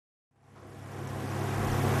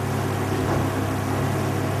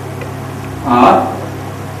are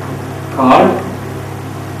called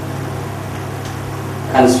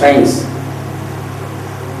constraints.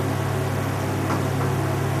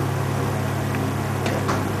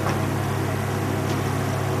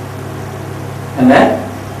 And where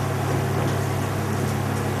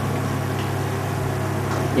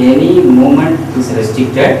any movement is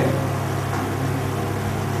restricted,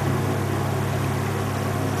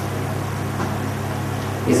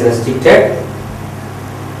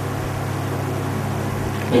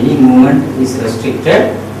 any movement is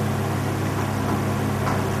restricted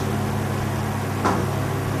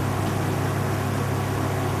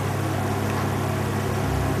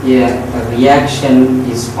a reaction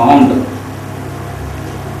is formed.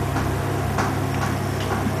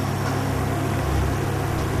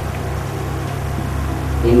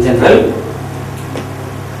 In general,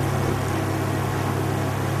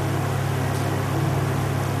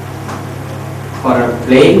 for a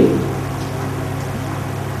plane,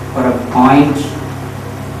 for a point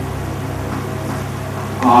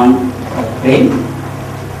on a plane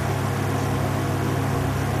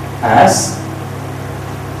has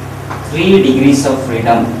 3 degrees of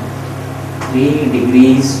freedom. 3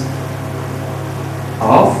 degrees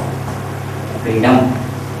of freedom.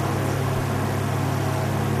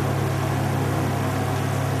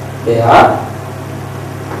 They are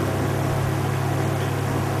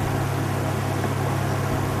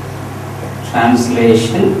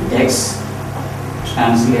translation x,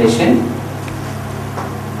 translation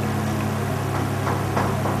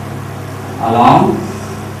along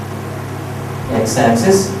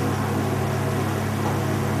x-axis,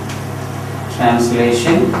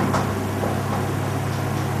 translation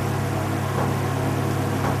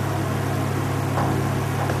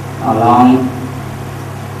along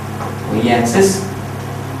y-axis,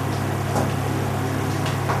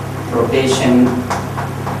 rotation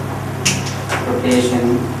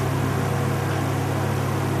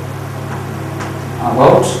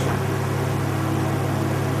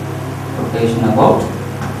about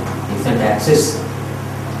z-axis.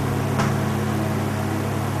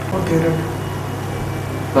 Okay, right.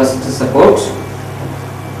 First support,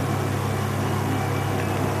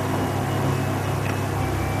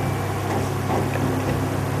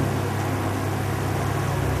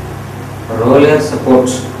 roller support,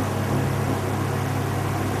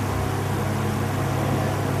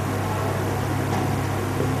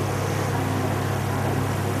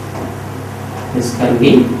 this can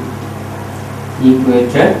be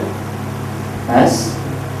equated as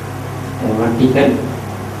a vertical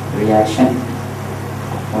reaction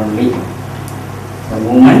only. The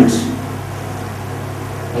movement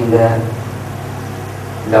in the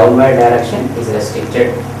downward direction is restricted.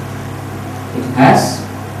 It has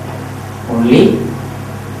only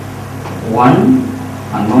one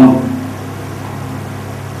unknown.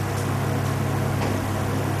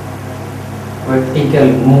 Vertical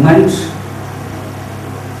movement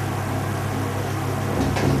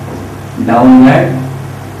downward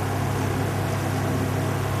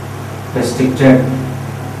restricted.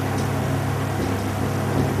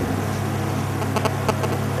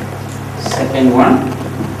 Second one,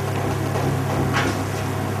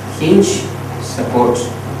 hinge support.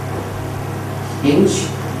 Hinge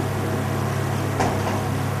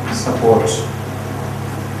support.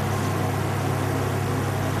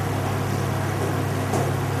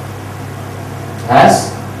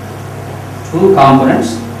 Has 2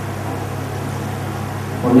 components.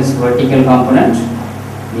 One is vertical component,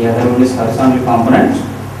 the other one is horizontal component.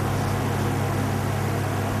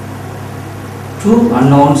 2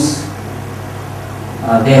 unknowns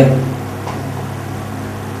are there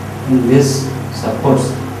in this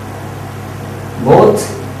supports. Both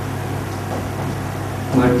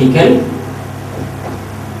vertical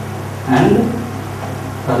and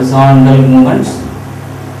horizontal movements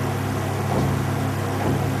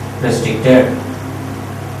restricted.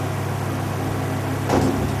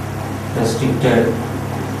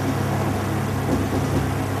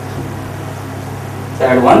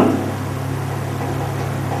 Third one,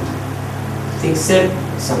 fixed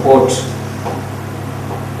support.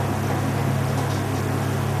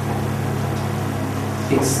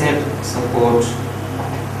 Fixed support.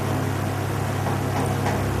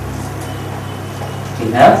 We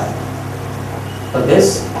have for this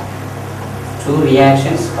 2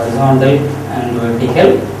 reactions, horizontal and vertical,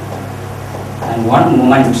 and 1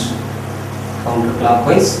 moment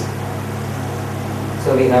counterclockwise.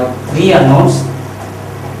 So we have 3 unknowns.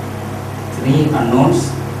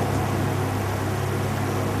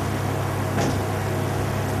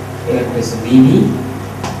 Here is BB,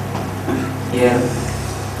 here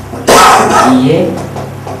BA,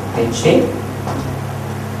 HA.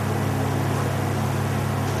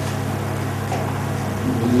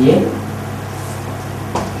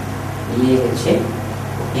 BAHA,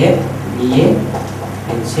 here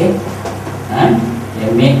BAHA and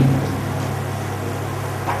MA.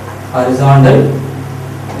 Horizontal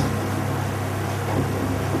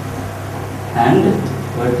and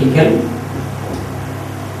vertical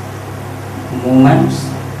movements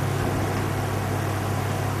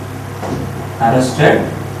arrested.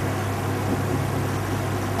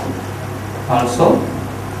 Also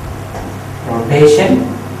rotation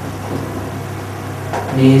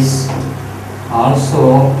is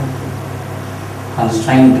also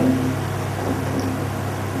constrained.